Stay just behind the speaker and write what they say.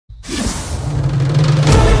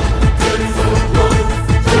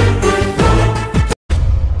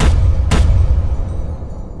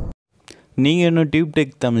நீங்கள் இன்னும்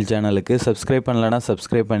TubeTech தமிழ் சேனலுக்கு சப்ஸ்கிரைப் பண்ணலன்னா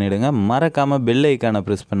சப்ஸ்கிரைப் பண்ணிவிடுங்க. மறக்காமல் பெல் ஐக்கானை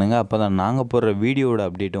ப்ரெஸ் பண்ணுங்கள். அப்போ தான் நாங்கள் போடுற வீடியோட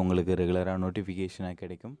அப்டேட் உங்களுக்கு ரெகுலராக நோட்டிஃபிகேஷனாக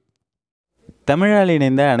கிடைக்கும். தமிழால்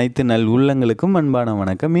இணைந்த அனைத்து நல் உள்ளங்களுக்கும் அன்பான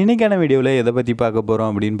வணக்கம். இன்றைக்கான வீடியோவில் எதை பற்றி பார்க்க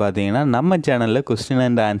போகிறோம் அப்படின்னு பார்த்தீங்கன்னா, நம்ம சேனலில் question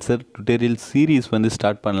and answer tutorial series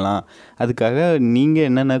start பண்ணலாம். அதுக்காக நீங்கள்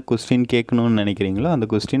என்னென்ன கொஸ்டின் கேட்கணும்னு நினைக்கிறீங்களோ அந்த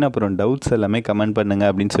கொஸ்டின் அப்புறம் டவுட்ஸ் எல்லாமே கமெண்ட்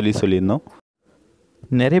பண்ணுங்கள் அப்படின்னு சொல்லியிருந்தோம்.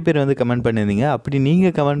 நிறைய பேர் கமெண்ட் பண்ணியிருந்தீங்க. அப்படி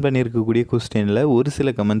நீங்கள் கமெண்ட் பண்ணியிருக்கக்கூடிய கொஸ்டினில் ஒரு சில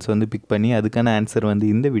கமெண்ட்ஸ் பிக் பண்ணி அதுக்கான ஆன்சர்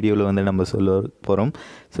இந்த வீடியோவில் நம்ம சொல்ல போகிறோம்.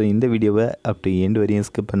 ஸோ இந்த வீடியோவை அப்படி எண்டு வரையும்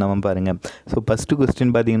ஸ்கிப் பண்ணாமல் பாருங்கள். ஸோ ஃபஸ்ட்டு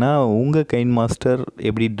கொஸ்டின் பார்த்தீங்கன்னா, உங்கள் கைன்மாஸ்டர்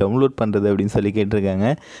எப்படி டவுன்லோட் பண்ணுறது அப்படின்னு சொல்லி கேட்டிருக்காங்க.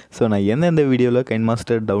 ஸோ நான் எந்தெந்த வீடியோவில்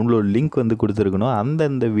கைன்மாஸ்டர் டவுன்லோட் லிங்க் கொடுத்துருக்கணும்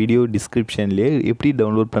அந்தந்த வீடியோ டிஸ்கிரிப்ஷன்லேயே எப்படி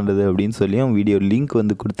டவுன்லோட் பண்ணுறது அப்படின்னு சொல்லியும் வீடியோ லிங்க்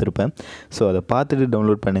கொடுத்துருப்பேன். ஸோ அதை பார்த்துட்டு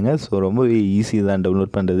டவுன்லோட் பண்ணுங்கள். ஸோ ரொம்பவே ஈஸி தான்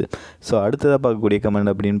டவுன்லோட் பண்ணுறது. ஸோ அடுத்ததாக பார்க்கக்கூடிய கமெண்ட்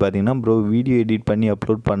அப்படின்னு பார்த்தீங்கன்னா, ப்ரோ வீடியோ எடிட் பண்ணி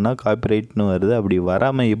அப்லோட் பண்ணால் காப்பிரைட்னு வருது, அப்படி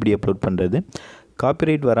வராமல் எப்படி அப்லோட் பண்ணுறது?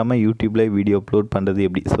 காப்பிரைட் வராமல் யூடியூப்பில் வீடியோ அப்லோட் பண்ணுறது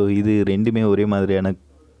எப்படி? ஸோ இது ரெண்டுமே ஒரே மாதிரியான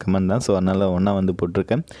கமெண்ட் தான். ஸோ அதனால் ஒன்றா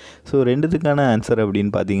போட்டிருக்கேன். ஸோ ரெண்டுத்துக்கான ஆன்சர்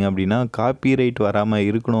அப்படின்னு பார்த்தீங்க அப்படின்னா, காப்பிரைட் வராமல்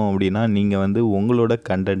இருக்கணும் அப்படின்னா நீங்கள் உங்களோட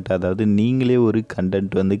கண்டென்ட், அதாவது நீங்களே ஒரு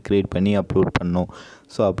கண்டென்ட் க்ரியேட் பண்ணி அப்லோட் பண்ணணும்.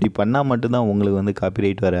 ஸோ அப்படி பண்ணால் மட்டும்தான் உங்களுக்கு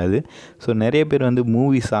காப்பிரைட் வராது. ஸோ நிறைய பேர்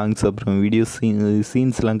மூவி சாங்ஸ் அப்புறம் வீடியோ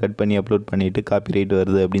சீன்ஸ்லாம் கட் பண்ணி அப்லோட் பண்ணிவிட்டு காப்பிரைட்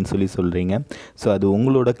வருது அப்படின்னு சொல்கிறீங்க. ஸோ அது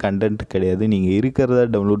உங்களோட கண்டென்ட் கிடையாது. நீங்கள் இருக்கிறத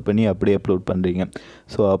டவுன்லோட் பண்ணி அப்படியே அப்லோட் பண்ணுறீங்க.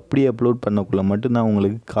 ஸோ அப்படி அப்லோட் பண்ணக்குள்ளே மட்டும்தான்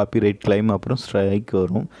உங்களுக்கு காப்பிரைட் கிளைம் அப்புறம் ஸ்ட்ரைக்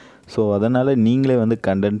வரும். ஸோ அதனால் நீங்களே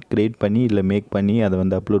கண்டென்ட் க்ரியேட் பண்ணி இல்லை மேக் பண்ணி அதை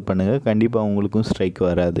அப்லோட் பண்ணுங்கள். கண்டிப்பாக உங்களுக்கும் ஸ்ட்ரைக்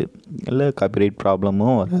வராது, இல்லை காப்பிரைட்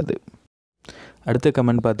ப்ராப்ளமும் வராது. அடுத்த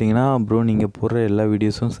கமெண்ட் பார்த்தீங்கன்னா, ப்ரோ நீங்கள் போடுற எல்லா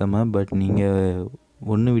வீடியோஸும் செம்ம, பட் நீங்கள்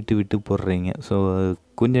ஒன்று விட்டு போடுறீங்க. ஸோ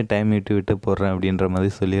கொஞ்சம் டைம் விட்டு போடுறேன் அப்படின்ற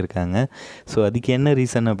மாதிரி சொல்லியிருக்காங்க. ஸோ அதுக்கு என்ன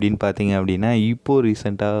ரீசன் அப்படின்னு பார்த்தீங்க அப்படின்னா, இப்போது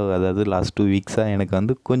ரீசெண்டாக, அதாவது லாஸ்ட் 2 வீக்ஸாக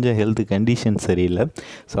எனக்கு கொஞ்சம் ஹெல்த் கண்டிஷன் சரியில்லை.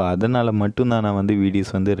 ஸோ அதனால் மட்டும்தான் நான்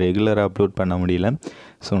வீடியோஸ் ரெகுலராக அப்லோட் பண்ண முடியல.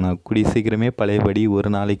 ஸோ நான் கூடிய சீக்கிரமே பழையபடி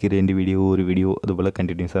ஒரு நாளைக்கு 2 வீடியோ, ஒரு வீடியோ அதுபோல்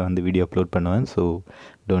கண்டினியூஸாக வீடியோ அப்லோட் பண்ணுவேன். So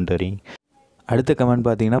don't worry. அடுத்த கமெண்ட்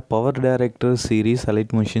பார்த்தீங்கன்னா, power director series,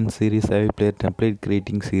 allied motion series, ஐ player template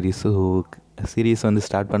creating series. So series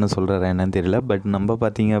start பண்ண சொல்கிறாரு என்னன்னு தெரியல. பட் நம்ம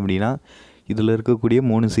பார்த்தீங்க அப்படின்னா இதில் இருக்கக்கூடிய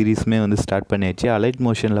 3 சீரீஸுமே ஸ்டார்ட் பண்ணியாச்சு. அலைட்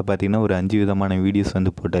மோஷனில் பார்த்திங்கன்னா ஒரு 5 விதமான வீடியோஸ்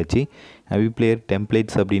போட்டாச்சு. ஐ பிளேயர்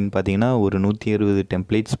டெம்ப்ளேட்ஸ் அப்படின்னு பார்த்தீங்கன்னா ஒரு 160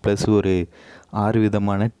 டெம்ப்ளேட்ஸ் ப்ளஸ் ஒரு 6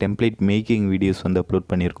 விதமான டெம்ப்ளேட் மேக்கிங் வீடியோஸ் அப்லோட்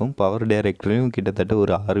பண்ணியிருக்கோம். பவர் டைரக்டரையும் கிட்டத்தட்ட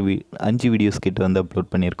ஒரு 5 வீடியோஸ் கிட்ட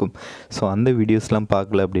அப்லோட் பண்ணியிருக்கோம். ஸோ அந்த வீடியோஸ்லாம்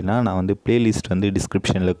பார்க்கல அப்படின்னா நான் ப்ளேலிஸ்ட்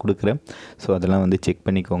டிஸ்கிரிப்ஷனில் கொடுக்குறேன். ஸோ அதெல்லாம் செக்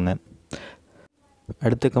பண்ணிக்கோங்க.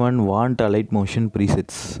 அடுத்த comment, want allied motion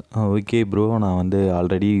presets. Okay bro, நான்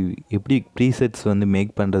ஆல்ரெடி எப்படி ப்ரீசெட்ஸ்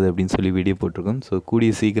மேக் பண்ணுறது அப்படின்னு சொல்லி வீடியோ போட்டிருக்கோம். ஸோ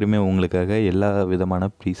கூடிய சீக்கிரமே உங்களுக்காக எல்லா விதமான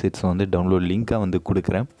ப்ரீசெட்ஸும் டவுன்லோட் லிங்காக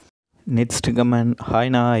கொடுக்குறேன். நெக்ஸ்ட் கமெண்ட்,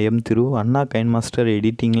 ஹாய்ண்ணா எம் திரு, அண்ணா கைன்மாஸ்டர்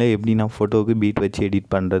எடிட்டிங்கில் எப்படி நான் ஃபோட்டோவுக்கு பீட் வச்சு எடிட்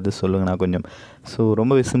பண்ணுறது சொல்லுங்கண்ணா கொஞ்சம். ஸோ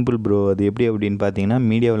ரொம்பவே சிம்பிள் ப்ரோ. அது எப்படி அப்படின்னு பார்த்தீங்கன்னா,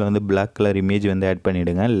 மீடியாவில் பிளாக் கலர் இமேஜ் ஆட்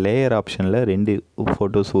பண்ணிவிடுங்க. லேயர் ஆப்ஷனில் 2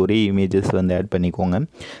 ஃபோட்டோஸ் ஒரே இமேஜஸ் ஆட் பண்ணிக்கோங்க.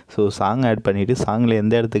 ஸோ சாங் ஆட் பண்ணிவிட்டு சாங்கில்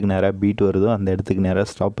எந்த இடத்துக்கு நேராக பீட் வருதோ அந்த இடத்துக்கு நேராக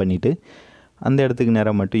ஸ்டாப் பண்ணிவிட்டு அந்த இடத்துக்கு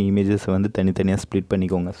நேராக மட்டும் இமேஜஸை தனித்தனியாக ஸ்ப்ளிட்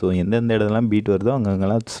பண்ணிக்கோங்க. ஸோ எந்தெந்த இடத்துலாம் பீட் வருதோ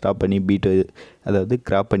அங்கங்கெல்லாம் ஸ்டாப் பண்ணி பீட்டு, அதாவது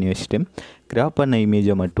கிராப் பண்ணி வச்சுட்டு கிராப் பண்ண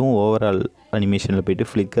இமேஜை மட்டும் ஓவரால் அனிமேஷனில் போய்ட்டு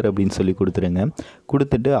ஃப்ளிக்கர் அப்படின்னு சொல்லி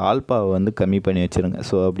கொடுத்துட்டு ஆல்பாவை கம்மி பண்ணி வச்சுருங்க.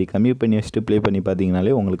 ஸோ அப்படி கம்மி பண்ணி வச்சுட்டு ப்ளே பண்ணி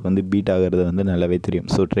பார்த்தீங்கனாலே உங்களுக்கு பீட் ஆகிறது நல்லாவே தெரியும்.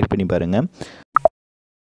 ஸோ ட்ரை பண்ணி பாருங்கள்.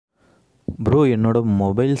 ப்ரோ என்னோட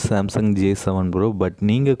mobile Samsung J7 bro, but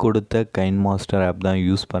நீங்கள் கொடுத்த கைன்மாஸ்டர் ஆப் தான்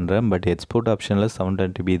யூஸ் பண்ணுறேன். பட் எக்ஸ்போர்ட் ஆப்ஷனில்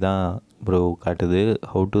 720p தான் ப்ரோ காட்டுது.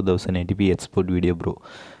 How to 1080p export video bro.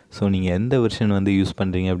 So நீங்கள் எந்த வெர்ஷன் யூஸ்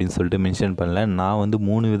பண்ணுறீங்க அப்படின்னு சொல்லிட்டு மென்ஷன் பண்ணல. நான்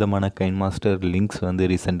 3 விதமான கைன்மாஸ்டர் லிங்க்ஸ்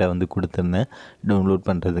ரீசெண்டாக கொடுத்துருந்தேன் டவுன்லோட்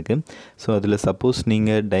பண்ணுறதுக்கு. ஸோ அதில் சப்போஸ்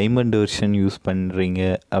நீங்கள் டைமண்ட் வெர்ஷன் யூஸ் பண்ணுறீங்க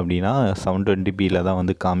அப்படின்னா 720pயில்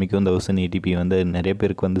தான் காமிக்கும். 1080p நிறைய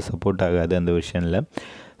பேருக்கு சப்போர்ட் ஆகாது அந்த வெர்ஷனில்.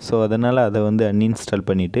 ஸோ அதனால் அதை அன்இன்ஸ்டால்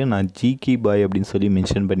பண்ணிவிட்டு நான் geeky பாய் அப்படின்னு சொல்லி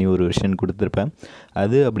மென்ஷன் பண்ணி ஒரு வெர்ஷன் கொடுத்துருப்பேன்.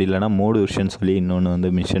 அது அப்படி இல்லைனா மோடு வெர்ஷன் சொல்லி இன்னொன்று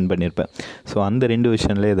மென்ஷன் பண்ணியிருப்பேன். ஸோ அந்த 2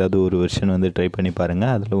 வெர்ஷனில் ஏதாவது ஒரு வெர்ஷன் ட்ரை பண்ணி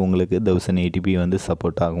பாருங்கள். அதில் உங்களுக்கு 1080p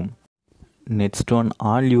சப்போர்ட் ஆகும். Next one,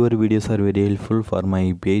 all your videos are very helpful for my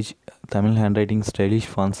page. Tamil hand writing stylish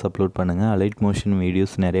fans upload பண்ணுங்கள். அலைட் மோஷன்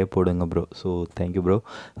வீடியோஸ் நிறைய போடுங்க ப்ரோ. So thank you bro.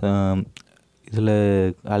 இதில்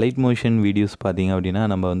அலைட் மோஷன் வீடியோஸ் பார்த்திங்க அப்படின்னா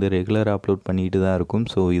நம்ம வந்து ரெகுலராக அப்லோட் பண்ணிட்டு தான் இருக்கும்.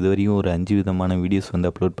 ஸோ இது வரையும் ஒரு 5 விதமான வீடியோஸ் வந்து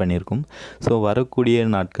அப்லோட் பண்ணியிருக்கோம். ஸோ வரக்கூடிய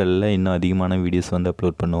நாட்களில் இன்னும் அதிகமான வீடியோஸ் வந்து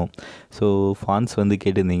அப்லோட் பண்ணுவோம். ஸோ ஃபான்ஸ் வந்து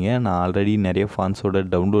கேட்டிருந்தீங்க. நான் ஆல்ரெடி நிறைய ஃபான்ஸோட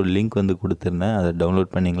டவுன்லோட் லிங்க் வந்து கொடுத்துருந்தேன். அதை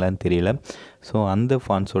டவுன்லோட் பண்ணிங்களான்னு தெரியல. ஸோ அந்த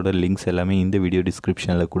ஃபான்ஸோட லிங்க்ஸ் எல்லாமே இந்த வீடியோ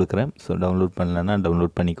டிஸ்கிரிப்ஷனில் கொடுக்குறேன். ஸோ டவுன்லோட் பண்ணலன்னா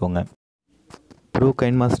டவுன்லோட் பண்ணிக்கோங்க. ப்ரோ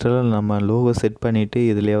கைன்மாஸ்டரில் நம்ம லோகோ செட் பண்ணிவிட்டு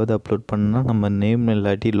எதுலையாவது அப்லோட் பண்ணால் நம்ம நேம்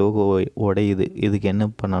இல்லாட்டி லோகோ உடையுது. இதுக்கு என்ன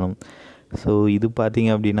பண்ணணும்? ஸோ இது பார்த்திங்க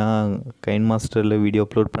அப்படின்னா கைன்மாஸ்டரில் வீடியோ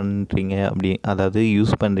அப்லோட் பண்ணுறீங்க அதாவது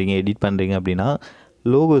யூஸ் பண்ணுறீங்க, எடிட் பண்ணுறீங்க அப்படின்னா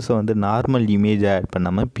லோகோஸை வந்து நார்மல் இமேஜாக ஆட்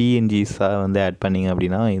பண்ணாமல் பிஎன்ஜிஸாக வந்து ஆட் பண்ணிங்க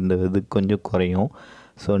அப்படின்னா இந்த இது கொஞ்சம் குறையும்.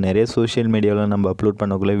 ஸோ நிறைய சோஷியல் மீடியாவில் நம்ம அப்லோட்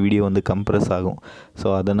பண்ணக்குள்ளே வீடியோ வந்து கம்ப்ரஸ் ஆகும். ஸோ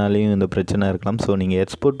அதனாலேயும் இந்த பிரச்சனை இருக்கலாம். ஸோ நீங்கள்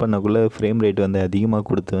எக்ஸ்போர்ட் பண்ணக்குள்ளே ஃப்ரேம் ரேட் வந்து அதிகமாக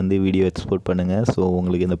கொடுத்து வந்து வீடியோ எக்ஸ்போர்ட் பண்ணுங்கள். ஸோ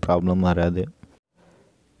உங்களுக்கு இந்த ப்ராப்ளம் வராது.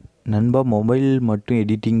 நண்பா, மொபைல் மட்டும்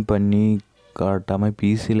எடிட்டிங் பண்ணி காட்டாமல்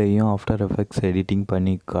பிசிலையும் ஆஃப்டர் எஃபெக்ட்ஸ் எடிட்டிங்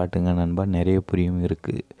பண்ணி காட்டுங்க நண்பா. நிறைய புரியும்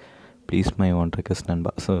இருக்குது. ப்ளீஸ் மை ஒன் ரெக்வெஸ்ட்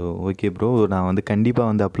நண்பா. ஸோ ஓகே ப்ரோ, நான் வந்து கண்டிப்பாக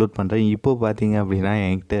வந்து அப்லோட் பண்ணுறேன். இப்போது பார்த்தீங்க அப்படின்னா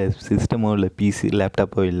என்கிட்ட சிஸ்டமோ இல்லை பிசி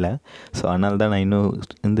லேப்டாப்போ இல்லை. ஸோ அதனால தான் நான் இன்னும்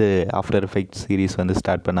இந்த ஆஃப்டர் எஃபெக்ட்ஸ் சீரிஸ் வந்து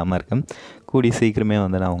ஸ்டார்ட் பண்ணாமல் இருக்கேன். கூடிய சீக்கிரமே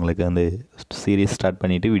வந்து நான் உங்களுக்கு அந்த சீரிஸ் ஸ்டார்ட்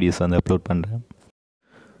பண்ணிவிட்டு வீடியோஸ் வந்து அப்லோட் பண்ணுறேன்.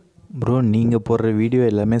 ப்ரோ, நீங்கள் போடுற வீடியோ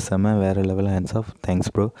எல்லாமே செம்ம வேறு level. Hands of,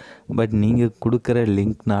 thanks bro. But நீங்கள் கொடுக்குற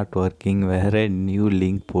லிங்க் நாட் ஒர்க்கிங். வேறு நியூ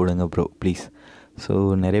லிங்க் போடுங்க ப்ரோ ப்ளீஸ். ஸோ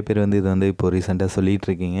நிறைய பேர் வந்து இது வந்து இப்போது ரீசெண்டாக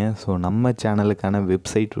சொல்லிகிட்ருக்கீங்க. ஸோ நம்ம சேனலுக்கான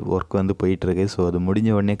வெப்சைட் ஒர்க் வந்து போயிட்டுருக்கு. ஸோ அது முடிஞ்ச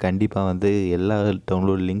உடனே கண்டிப்பாக வந்து எல்லா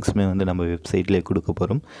டவுன்லோட் லிங்க்ஸுமே வந்து நம்ம வெப்சைட்லேயே கொடுக்க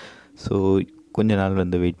போகிறோம். ஸோ கொஞ்ச நாள்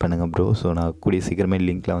வந்து வெயிட் பண்ணுங்கள் ப்ரோ. ஸோ நான் கூடிய சீக்கிரமே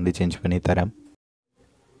லிங்க்கில் வந்து சேஞ்ச் பண்ணி தரேன்.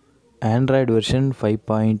 ஆண்ட்ராய்டு வெர்ஷன்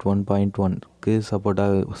 5.1.1க்கு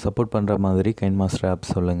சப்போர்ட் பண்ணுற மாதிரி கைன்மாஸ்டர் ஆப்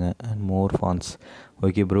சொல்லுங்கள் and more fans.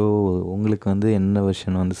 Okay bro, உங்களுக்கு வந்து என்ன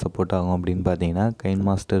வெர்ஷன் வந்து சப்போர்ட் ஆகும் அப்படின்னு பார்த்தீங்கன்னா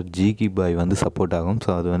கைன்மாஸ்டர் ஜீக்கி பாய் வந்து சப்போர்ட் ஆகும். ஸோ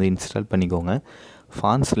அது வந்து இன்ஸ்டால் பண்ணிக்கோங்க.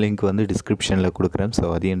 ஃபான்ஸ் லிங்க் வந்து டிஸ்கிரிப்ஷனில் கொடுக்குறேன். ஸோ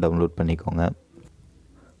அதையும் டவுன்லோட் பண்ணிக்கோங்க.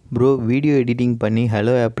 ப்ரோ, வீடியோ எடிட்டிங் பண்ணி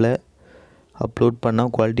ஹலோ ஆப்பில் அப்லோட்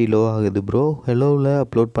பண்ணால் குவாலிட்டி லோ ஆகுது ப்ரோ. ஹலோவில்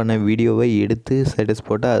அப்லோட் பண்ண வீடியோவை எடுத்து ஸ்டேட்டஸ்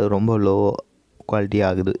போட்டால் அது ரொம்ப லோ குவாலிட்டி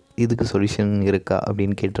ஆகுது. இதுக்கு சொல்யூஷன் இருக்கா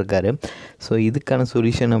அப்படின்னு கேட்டிருக்காரு. ஸோ இதுக்கான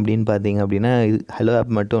சொல்யூஷன் அப்படின்னு பார்த்தீங்க அப்படின்னா ஹலோ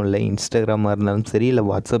ஆப் மட்டும் இல்லை, இன்ஸ்டாகிராமாக இருந்தாலும் சரி இல்லை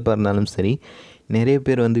வாட்ஸ்அப்பாக இருந்தாலும் சரி, நிறைய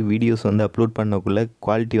பேர் வந்து வீடியோஸ் வந்து அப்லோட் பண்ணக்குள்ளே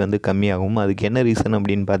குவாலிட்டி வந்து கம்மியாகும். அதுக்கு என்ன ரீசன்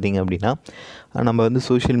அப்படின்னு பார்த்தீங்க அப்படின்னா நம்ம வந்து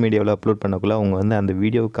சோஷியல் மீடியாவில் அப்லோட் பண்ணக்குள்ளே அவங்க வந்து அந்த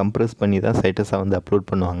வீடியோவை கம்ப்ரஸ் பண்ணி தான் ஸ்டேட்டஸாக வந்து அப்லோட்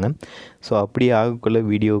பண்ணுவாங்க. ஸோ அப்படி ஆகக்குள்ளே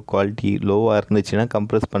வீடியோ குவாலிட்டி லோவாக இருந்துச்சுன்னா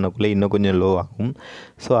கம்ப்ரஸ் பண்ணக்குள்ளே இன்னும் கொஞ்சம் லோ ஆகும்.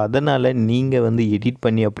 ஸோ அதனால் நீங்கள் வந்து எடிட்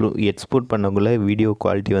பண்ணி எக்ஸ்போர்ட் பண்ணக்குள்ளே வீடியோ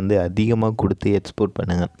குவாலிட்டி வந்து அதிகமாக கொடுத்து எக்ஸ்போர்ட்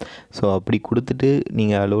பண்ணுங்கள். ஸோ அப்படி கொடுத்துட்டு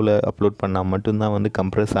நீங்கள் அளவில் அப்லோட் பண்ணால் மட்டும்தான் வந்து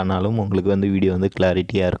கம்ப்ரஸ் ஆனாலும் உங்களுக்கு வந்து வீடியோ வந்து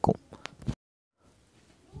கிளாரிட்டியாக இருக்கும்.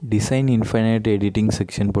 டிசைன் இன்ஃபைனைட் எடிட்டிங்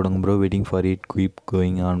செக்ஷன் போடுங்க bro. Waiting for it, keep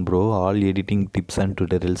going on bro. All editing tips and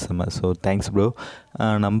tutorials செம்ம. So thanks bro.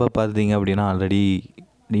 நம்ம பார்த்தீங்க அப்படின்னா ஆல்ரெடி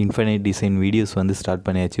இன்ஃபைனைட் டிசைன் வீடியோஸ் வந்து ஸ்டார்ட்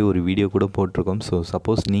பண்ணியாச்சு. ஒரு வீடியோ கூட போட்டிருக்கோம். ஸோ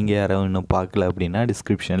சப்போஸ் நீங்கள் யாராவது இன்னும் பார்க்கல அப்படின்னா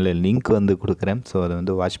டிஸ்கிரிப்ஷனில் லிங்க் வந்து கொடுக்குறேன். ஸோ அதை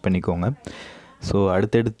வந்து வாட்ச் பண்ணிக்கோங்க. ஸோ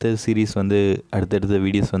அடுத்தடுத்த சீரீஸ் வந்து அடுத்தடுத்த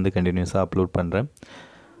வீடியோஸ் வந்து கண்டினியூஸாக அப்லோட் பண்ணுறேன்.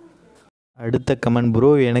 அடுத்த கமெண்ட் ப்ரோ,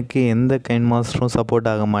 எனக்கு எந்த கைன்மாஸ்டரும் சப்போர்ட்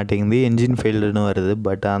ஆக மாட்டேங்குது, என்ஜின் ஃபெயில்டுன்னு வருது.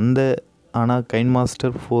 பட் ஆனால்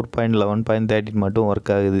கைன்மாஸ்டர் 4.11.13 மட்டும்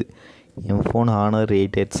ஒர்க் ஆகுது. என் phone honour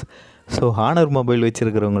 8H. So honour mobile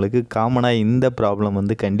வச்சுருக்கிறவங்களுக்கு காமனாக இந்த ப்ராப்ளம்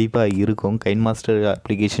வந்து கண்டிப்பாக இருக்கும். கைன்மாஸ்டர்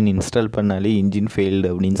அப்ளிகேஷன் இன்ஸ்டால் பண்ணாலே இன்ஜின் ஃபெயில்டு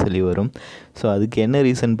அப்படின்னு சொல்லி வரும். ஸோ அதுக்கு என்ன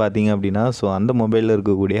ரீசன் பார்த்தீங்க அப்படின்னா ஸோ அந்த மொபைலில்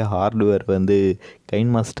இருக்கக்கூடிய ஹார்ட்வேர் வந்து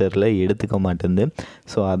கைன்மாஸ்டரில் எடுத்துக்க மாட்டேங்குது.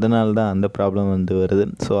 ஸோ அதனால தான் அந்த ப்ராப்ளம் வந்து வருது.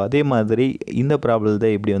 ஸோ அதே மாதிரி இந்த ப்ராப்ளத்தை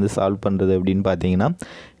எப்படி வந்து சால்வ் பண்ணுறது அப்படின்னு பார்த்தீங்கன்னா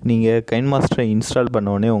நீங்கள் கைன்மாஸ்டரை இன்ஸ்டால்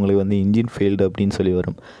பண்ணோடனே உங்களுக்கு வந்து இன்ஜின் ஃபெயில்டு அப்படின்னு சொல்லி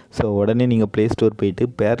வரும். ஸோ உடனே நீங்கள் ப்ளே ஸ்டோர் போயிட்டு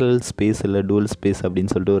பேரலல் ஸ்பேஸ் இல்லை டூவல் ஸ்பேஸ்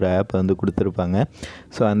அப்படின்னு சொல்லிட்டு ஒரு ஆப் வந்து கொடுத்துருப்பாங்க.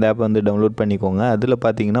 ஸோ அந்த ஆப்பை வந்து டவுன்லோட் பண்ணிக்கோங்க. அதில்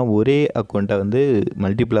பார்த்தீங்கன்னா ஒரே அக்கௌண்ட்டை வந்து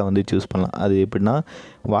மல்டிப்ளாக வந்து சூஸ் பண்ணலாம். அது எப்படின்னா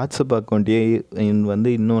வாட்ஸ்அப் அக்கௌண்ட்டையே வந்து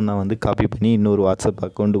இன்னும் நான் வந்து காப்பி பண்ணி இன்னொரு வாட்ஸ்அப்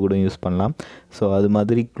அக்கௌண்ட்டு கூட யூஸ் பண்ணலாம். ஸோ அது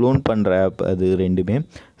மாதிரி க்ளோன் பண்ணுற ஆப் அது ரெண்டுமே.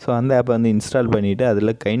 ஸோ அந்த ஆப்பை வந்து இன்ஸ்டால் பண்ணிவிட்டு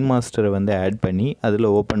அதில் கைன்மாஸ்டரை வந்து ஆட் பண்ணி அதில்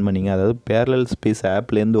ஓப்பன் பண்ணிங்க. அதாவது பேரலல் ஸ்பேஸ்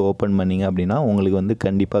ஆப்லேருந்து ஓப்பன் பண்ணிங்க அப்படின்னா உங்களுக்கு வந்து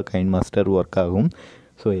கண்டிப்பாக கைன்மாஸ்டர் ஒர்க் ஆகும்.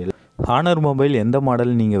 ஸோ ஹானர் மொபைல் எந்த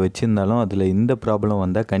மாடல் நீங்கள் வச்சுருந்தாலும் அதில் இந்த ப்ராப்ளம்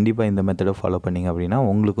வந்தால் கண்டிப்பாக இந்த மெத்தடை ஃபாலோ பண்ணிங்க அப்படின்னா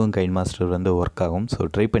உங்களுக்கும் கைன்மாஸ்டர் வந்து ஒர்க் ஆகும். ஸோ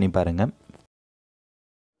ட்ரை பண்ணி பாருங்கள்.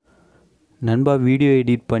 நண்பா, வீடியோ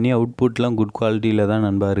எடிட் பண்ணி அவுட்புட்லாம் குட் குவாலிட்டியில் தான்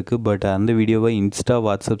நண்பா இருக்குது. பட் அந்த வீடியோவை இன்ஸ்டா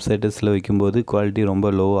வாட்ஸ்அப் ஸ்டேட்டஸில் வைக்கும்போது குவாலிட்டி ரொம்ப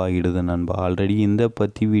லோ ஆகிடுது நண்பா. ஆல்ரெடி இந்த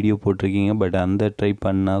பற்றி வீடியோ போட்டிருக்கீங்க. பட் அந்த ட்ரை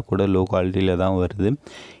பண்ணால் கூட லோ குவாலிட்டியில் தான் வருது.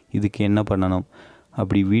 இதுக்கு என்ன பண்ணணும்?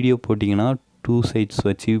 அப்படி வீடியோ போட்டிங்கன்னா 2 சைட்ஸ்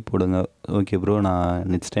வச்சு போடுங்க. ஓகே ப்ரோ, நான்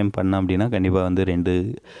நெக்ஸ்ட் டைம் பண்ணேன் அப்படின்னா கண்டிப்பாக வந்து 2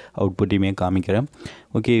 அவுட்புட்டையுமே காமிக்கிறேன்.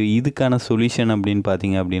 ஓகே, இதுக்கான சொல்யூஷன் அப்படின்னு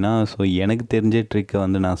பார்த்தீங்க அப்படின்னா, ஸோ எனக்கு தெரிஞ்ச ட்ரிக்கை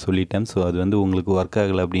வந்து நான் சொல்லிட்டேன். ஸோ அது வந்து உங்களுக்கு ஒர்க்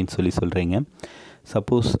ஆகலை அப்படின்னு சொல்கிறீங்க.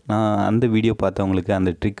 சப்போஸ் நான் அந்த வீடியோ பார்த்தவங்களுக்கு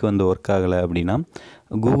அந்த ட்ரிக் வந்து ஒர்க் ஆகலை அப்படின்னா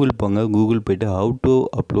கூகுள் போங்க. கூகுள் போய்ட்டு how to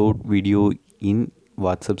upload video in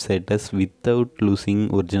WhatsApp status without losing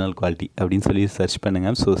original quality அப்படின்னு சொல்லி சர்ச்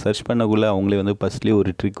பண்ணுங்கள். ஸோ சர்ச் பண்ணக்குள்ளே அவங்களே வந்து ஃபஸ்ட்லேயே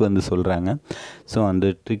ஒரு ட்ரிக் வந்து சொல்கிறாங்க. ஸோ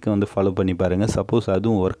அந்த ட்ரிக்கை வந்து ஃபாலோ பண்ணி பாருங்கள். சப்போஸ்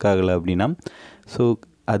அதுவும் ஒர்க் ஆகலை அப்படின்னா ஸோ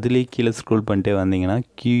அதுலேயே கீழே ஸ்க்ரோல் பண்ணிட்டே வந்தீங்கன்னா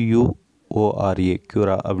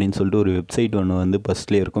QUORA அப்படின்னு சொல்லிட்டு ஒரு வெப்சைட் ஒன்று வந்து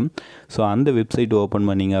ஃபஸ்ட்லேயே இருக்கும். ஸோ அந்த வெப்சைட் ஓப்பன்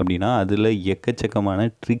பண்ணிங்க அப்படின்னா அதில் எக்கச்சக்கமான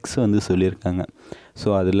ட்ரிக்ஸ் வந்து சொல்லியிருக்காங்க. ஸோ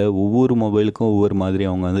அதில் ஒவ்வொரு மொபைலுக்கும் ஒவ்வொரு மாதிரி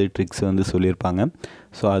அவங்க வந்து ட்ரிக்ஸ் வந்து சொல்லியிருப்பாங்க.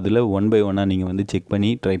 ஸோ அதில் ஒன் பை ஒன்னாக நீங்கள் வந்து செக்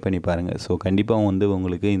பண்ணி ட்ரை பண்ணி பாருங்கள். ஸோ கண்டிப்பாக வந்து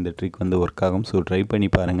உங்களுக்கு இந்த ட்ரிக் வந்து ஒர்க் ஆகும். ஸோ ட்ரை பண்ணி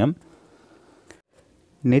பாருங்கள்.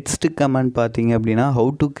 நெக்ஸ்ட்டு கமெண்ட் பார்த்தீங்க அப்படின்னா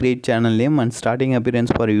how to create channel name and starting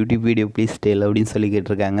appearance for YouTube video please tell அப்படின்னு சொல்லி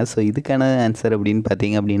கேட்டிருக்காங்க. ஸோ இதுக்கான ஆன்சர் அப்படின்னு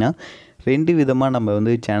பார்த்தீங்க அப்படின்னா 2 விதமாக நம்ம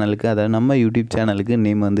வந்து சேனலுக்கு, அதாவது நம்ம யூடியூப் சேனலுக்கு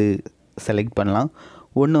நேம் வந்து செலக்ட் பண்ணலாம்.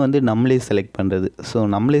 ஒன்று வந்து நம்மளே செலக்ட் பண்ணுறது. ஸோ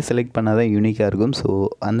நம்மளே செலக்ட் பண்ணால் தான் யூனிக்காக இருக்கும். ஸோ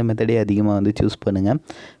அந்த மெத்தடே அதிகமாக வந்து சூஸ் பண்ணுங்கள்.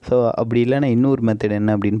 ஸோ அப்படி இல்லைன்னா இன்னொரு மெத்தட்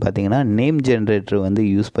என்ன அப்படின்னு பார்த்தீங்கன்னா நேம் ஜென்ரேட்டர் வந்து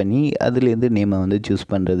யூஸ் பண்ணி அதுலேருந்து நேமை வந்து சூஸ்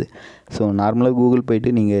பண்ணுறது. ஸோ நார்மலாக கூகுள்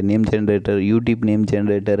போய்ட்டு நீங்கள் name generator, YouTube name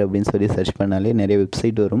generator அப்படின்னு சொல்லி சர்ச் பண்ணாலே நிறைய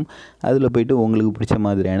வெப்சைட் வரும். அதில் போய்ட்டு உங்களுக்கு பிடிச்ச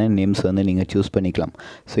மாதிரியான நேம்ஸ் வந்து நீங்கள் சூஸ் பண்ணிக்கலாம்.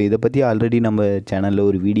 ஸோ இதை பற்றி ஆல்ரெடி நம்ம சேனலில்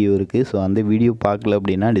ஒரு வீடியோ இருக்குது. ஸோ அந்த வீடியோ பார்க்கல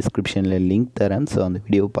அப்படின்னா டிஸ்கிரிப்ஷனில் லிங்க் தரேன். ஸோ அந்த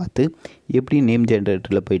வீடியோவை பார்த்து எப்படி நேம்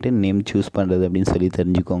ஜென்ரேட்டரில் போய்ட்டு நேம் சூஸ் பண்ணுறது அப்படின்னு சொல்லி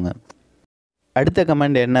தெரிஞ்சுக்கோங்க. அடுத்த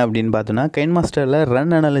கமெண்ட் என்ன அப்படின்னு பார்த்தோன்னா கைன்மாஸ்டரில்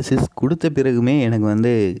ரன் அனாலிசிஸ் கொடுத்த பிறகுமே எனக்கு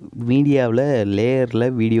வந்து மீடியாவில் லேயரில்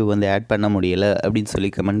வீடியோ வந்து ஆட் பண்ண முடியலை அப்படின்னு சொல்லி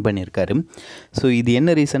கமெண்ட் பண்ணியிருக்காரு. ஸோ இது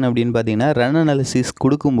என்ன ரீசன் அப்படின்னு பார்த்தீங்கன்னா ரன் அனாலிசிஸ்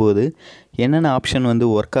கொடுக்கும்போது என்னென்ன ஆப்ஷன் வந்து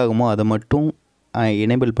ஒர்க் ஆகுமோ அதை மட்டும்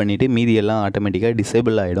எனேபிள் பண்ணிவிட்டு மீதியெல்லாம் ஆட்டோமேட்டிக்காக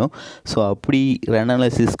டிசேபிள் ஆகிடும். ஸோ அப்படி ரன்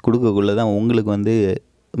அனாலிசிஸ் கொடுக்கக்குள்ளே தான் உங்களுக்கு வந்து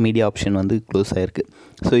மீடியா ஆப்ஷன் வந்து க்ளோஸ் ஆகிருக்கு.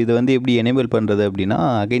 ஸோ இதை வந்து எப்படி எனேபிள் பண்ணுறது அப்படின்னா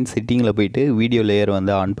அகைன் செட்டிங்கில் போய்ட்டு வீடியோ லேயர்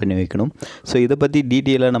வந்து ஆன் பண்ணி வைக்கணும். ஸோ இதை பற்றி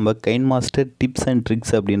டீட்டெயிலாக நம்ம கைன்மாஸ்டர் டிப்ஸ் அண்ட்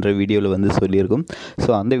ட்ரிக்ஸ் அப்படின்ற வீடியோவில் வந்து சொல்லியிருக்கோம்.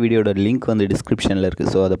 ஸோ அந்த வீடியோட லிங்க் வந்து டிஸ்கிரிப்ஷனில்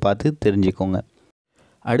இருக்குது. ஸோ அதை பார்த்து தெரிஞ்சுக்கோங்க.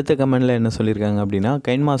 அடுத்த கமெண்டில் என்ன சொல்லியிருக்காங்க அப்படின்னா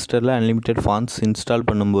கைன்மாஸ்டரில் அன்லிமிட்டெட் ஃபாண்ட்ஸ் இன்ஸ்டால்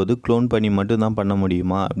பண்ணும்போது க்ளோன் பண்ணி மட்டும் தான் பண்ண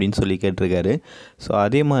முடியுமா அப்படின்னு சொல்லி கேட்டிருக்காரு. ஸோ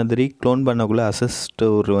அதே மாதிரி க்ளோன் பண்ணக்குள்ளே அசஸ்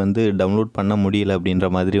ஸ்டோர் வந்து டவுன்லோட் பண்ண முடியல அப்படின்ற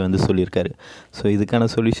மாதிரி வந்து சொல்லியிருக்காரு. ஸோ இதுக்கான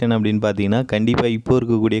சொல்யூஷன் அப்படின்னு பார்த்தீங்கன்னா கண்டிப்பாக இப்போ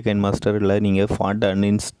இருக்கக்கூடிய கைன்மாஸ்டரில் நீங்கள் ஃபாண்ட்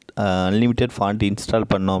அன்லிமிட்டெட் ஃபாண்ட் இன்ஸ்டால்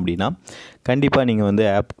பண்ணோம் அப்படின்னா கண்டிப்பாக நீங்கள் வந்து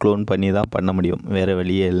ஆப் க்ளோன் பண்ணி தான் பண்ண முடியும், வேறு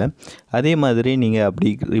வழியே இல்லை. அதே மாதிரி நீங்கள்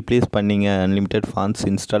அப்படி ரிப்ளேஸ் பண்ணிங்க அன்லிமிட்டெட் ஃபாண்ட்ஸ்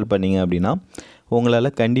இன்ஸ்டால் பண்ணிங்க அப்படின்னா உங்களால்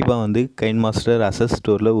கண்டிப்பாக வந்து கைன்மாஸ்டர் அசஸ்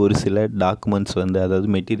ஸ்டோரில் ஒரு சில டாக்குமெண்ட்ஸ் வந்து, அதாவது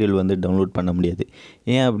மெட்டீரியல் வந்து டவுன்லோட் பண்ண முடியாது.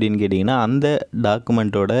 ஏன் அப்படின்னு கேட்டிங்கன்னா அந்த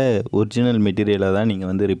டாக்குமெண்ட்டோட ஒரிஜினல் மெட்டீரியலை தான்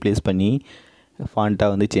நீங்கள் வந்து ரிப்ளேஸ் பண்ணி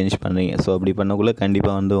ஃபாண்ட்டாக வந்து சேஞ்ச் பண்ணுறீங்க. ஸோ அப்படி பண்ணக்குள்ளே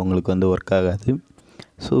கண்டிப்பாக வந்து உங்களுக்கு வந்து ஒர்க் ஆகாது.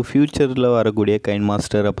 ஸோ ஃப்யூச்சரில் வரக்கூடிய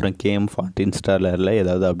கைன்மாஸ்டர் அப்புறம் கேஎம் ஃபாண்ட் இன்ஸ்டாலரில்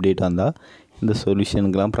ஏதாவது அப்டேட் வந்தால் இந்த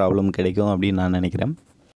சொல்யூஷனுக்கெலாம் ப்ராப்ளம் கிடைக்கும் அப்படின்னு நான் நினைக்கிறேன்.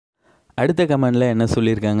 அடுத்த கமெண்டில் என்ன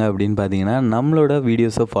சொல்லியிருக்காங்க அப்படின்னு பார்த்தீங்கன்னா நம்மளோட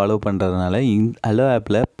வீடியோஸை ஃபாலோ பண்ணுறதுனால ஹலோ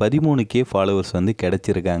ஆப்பில் 13K ஃபாலோவர்ஸ் வந்து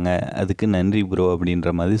கிடச்சிருக்காங்க, அதுக்கு நன்றி ப்ரோ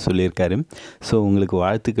அப்படின்ற மாதிரி சொல்லியிருக்காரு. ஸோ உங்களுக்கு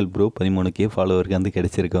வாழ்த்துக்கள் ப்ரோ, 13K ஃபாலோவருக்கு வந்து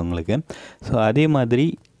கிடச்சிருக்கு உங்களுக்கு. ஸோ அதே மாதிரி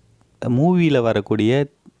மூவியில் வரக்கூடிய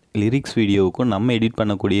லிரிக்ஸ் வீடியோவுக்கும் நம்ம எடிட்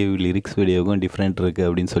பண்ணக்கூடிய லிரிக்ஸ் வீடியோவுக்கும் டிஃப்ரெண்ட் இருக்குது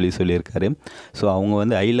அப்படின்னு சொல்லியிருக்காரு. ஸோ அவங்க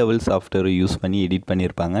வந்து ஹை லெவல் சாஃப்ட்வேரை யூஸ் பண்ணி எடிட்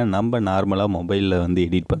பண்ணியிருப்பாங்க. நம்ம நார்மலாக மொபைலில் வந்து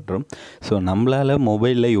எடிட் பண்ணுறோம். ஸோ நம்மளால்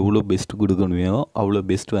மொபைலில் எவ்வளோ பெஸ்ட் கொடுக்கணுமோ அவ்வளோ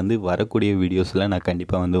பெஸ்ட் வந்து வரக்கூடிய வீடியோஸில் நான்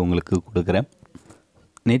கண்டிப்பாக வந்து உங்களுக்கு கொடுக்குறேன்.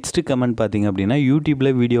 நெக்ஸ்ட்டு கமெண்ட் பார்த்திங்க அப்படின்னா யூடியூப்பில்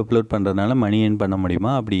வீடியோ அப்லோட் பண்ணுறதுனால மணி ஏர்ன் பண்ண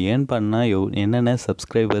முடியுமா, அப்படி ஏர்ன் பண்ணால் என்னென்ன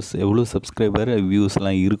சப்ஸ்கிரைபர்ஸ், எவ்வளோ சப்ஸ்கிரைபர்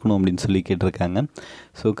வியூஸ்லாம் இருக்கணும் அப்படின்னு சொல்லி கேட்டிருக்காங்க.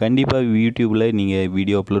 ஸோ கண்டிப்பாக யூடியூப்பில் நீங்கள்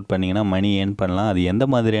வீடியோ அப்லோட் பண்ணிங்கன்னா மணி ஏர்ன் பண்ணலாம். அது எந்த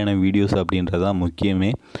மாதிரியான வீடியோஸ் அப்படின்றது தான்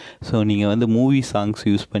முக்கியமே. ஸோ நீங்கள் வந்து மூவி சாங்ஸ்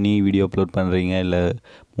யூஸ் பண்ணி வீடியோ அப்லோட் பண்ணுறீங்க, இல்லை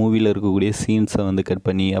மூவியில் இருக்கக்கூடிய சீன்ஸை வந்து கட்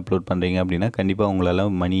பண்ணி அப்லோட் பண்ணுறீங்க அப்படின்னா கண்டிப்பாக உங்களால்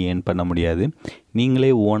மணி ஏர்ன் பண்ண முடியாது.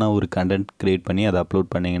 நீங்களே ஓனாக ஒரு கண்டென்ட் க்ரியேட் பண்ணி அதை அப்லோட்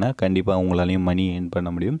பண்ணிங்கன்னா கண்டிப்பாக உங்களாலையும் மணி ஏர்ன் பண்ண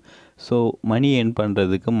முடியும். ஸோ மணி ஏர்ன்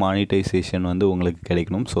பண்ணுறதுக்கு மானிட்டைசேஷன் வந்து உங்களுக்கு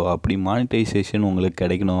கிடைக்கணும். ஸோ அப்படி மானிட்டைசேஷன் உங்களுக்கு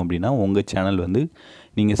கிடைக்கணும் அப்படின்னா உங்கள் சேனல் வந்து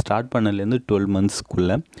நீங்கள் ஸ்டார்ட் பண்ணலேருந்து 12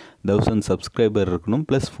 மந்த்ஸ்க்குள்ளே 1000 சப்ஸ்கிரைபர் இருக்கணும்,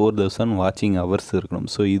 ப்ளஸ் 4000 வாட்சிங் ஹவர்ஸ் இருக்கணும்.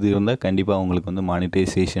 ஸோ இது இருந்தால் கண்டிப்பாக உங்களுக்கு வந்து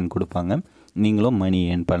மானிட்டைசேஷன் கொடுப்பாங்க, நீங்களும் மணி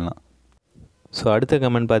ஏர்ன் பண்ணலாம். ஸோ அடுத்த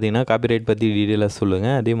கமெண்ட் பார்த்தீங்கன்னா காப்பிரைட் பற்றி டீட்டெயிலாக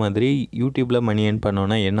சொல்லுங்கள், அதே மாதிரி யூடியூப்பில் மணி ஏர்ன்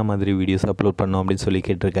பண்ணோன்னா என்ன மாதிரி வீடியோஸ் அப்லோட் பண்ணோம் அப்படின்னு சொல்லி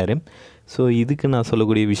கேட்டிருக்காரு. ஸோ இதுக்கு நான்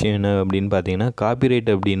சொல்லக்கூடிய விஷயம் என்ன அப்படின்னு பார்த்தீங்கன்னா, காப்பிரைட்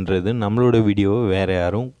அப்படின்றது நம்மளோட வீடியோவை வேறு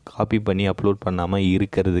யாரும் காப்பி பண்ணி அப்லோட் பண்ணாமல்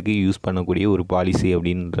இருக்கிறதுக்கு யூஸ் பண்ணக்கூடிய ஒரு பாலிசி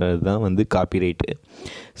அப்படின்றது தான் வந்து காப்பிரைட்டு.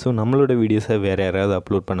 ஸோ நம்மளோட வீடியோஸை வேறு யாராவது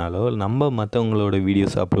அப்லோட் பண்ணாலோ நம்ம மற்றவங்களோட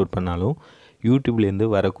வீடியோஸை அப்லோட் பண்ணாலும் யூடியூப்லேருந்து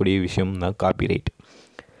வரக்கூடிய விஷயம் தான் காப்பிரைட்.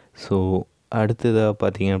 ஸோ அடுத்ததாக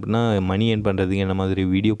பார்த்தீங்க அப்படின்னா மணி ஏர்ன் பண்ணுறதுக்கு என்ன மாதிரி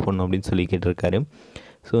வீடியோ போடணும் அப்படின்னு சொல்லி கேட்டிருக்காரு.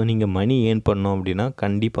 ஸோ நீங்கள் மணி ஏர்ன் பண்ணோம் அப்படின்னா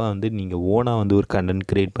கண்டிப்பாக வந்து நீங்கள் ஓனாக வந்து ஒரு கண்டென்ட்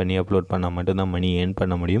க்ரியேட் பண்ணி அப்லோட் பண்ணால் மட்டும்தான் மணி ஏர்ன்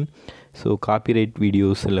பண்ண முடியும். ஸோ காப்பிரைட்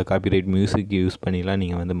வீடியோஸ் இல்லை காப்பிரைட் மியூசிக் யூஸ் பண்ணிலாம்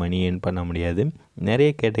நீங்கள் வந்து மணி ஏர்ன் பண்ண முடியாது.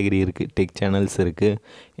 நிறைய கேட்டகரி இருக்குது, டெக் சேனல்ஸ் இருக்குது,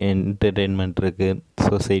 என்டர்டெயின்மெண்ட் இருக்குது,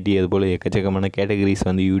 சொசைட்டி, அதுபோல் எக்கச்சக்கமான கேட்டகரிஸ்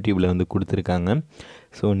வந்து யூடியூப்பில் வந்து கொடுத்துருக்காங்க.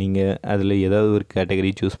 ஸோ நீங்கள் அதில் ஏதாவது ஒரு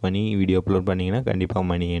கேட்டகரி சூஸ் பண்ணி வீடியோ அப்லோட் பண்ணிங்கன்னா கண்டிப்பாக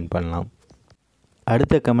மணி ஏர்ன் பண்ணலாம்.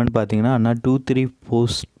 அடுத்த கமெண்ட் பார்த்தீங்கன்னா, அண்ணா 2-3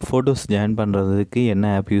 ஃபோட்டோஸ் ஜாயின் பண்ணுறதுக்கு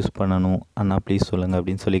என்ன ஆப் யூஸ் பண்ணணும் அண்ணா ப்ளீஸ் சொல்லுங்கள்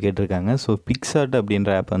அப்படின்னு சொல்லி கேட்டிருக்காங்க. ஸோ பிக்சார்ட்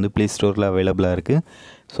அப்படின்ற ஆப் வந்து ப்ளே ஸ்டோரில் அவைலபிளாக இருக்குது.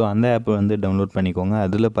 ஸோ அந்த ஆப்பை வந்து டவுன்லோட் பண்ணிக்கோங்க.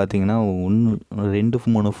 அதில் பார்த்தீங்கன்னா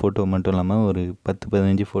 2-3 ஃபோட்டோ மட்டும் இல்லாமல் ஒரு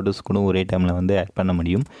 10-15 ஃபோட்டோஸ் கூட ஒரே டைமில் வந்து ஆட் பண்ண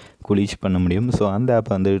முடியும், குலீச் பண்ண முடியும். ஸோ அந்த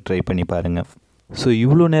ஆப்பை வந்து ட்ரை பண்ணி பாருங்கள். ஸோ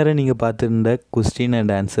இவ்வளோ நேரம் நீங்கள் பார்த்துருந்த கொஸ்டின்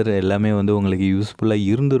அண்ட் ஆன்சர் எல்லாமே வந்து உங்களுக்கு யூஸ்ஃபுல்லாக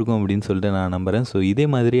இருந்திருக்கும் அப்படின்னு சொல்லிட்டு நான் நம்புகிறேன். ஸோ இதே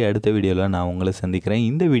மாதிரி அடுத்த வீடியோவில் நான் உங்களை சந்திக்கிறேன்.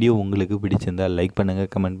 இந்த வீடியோ உங்களுக்கு பிடிச்சிருந்தால் லைக் பண்ணுங்கள்,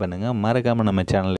 கமெண்ட் பண்ணுங்கள், மறக்காமல் நம்ம சேனல்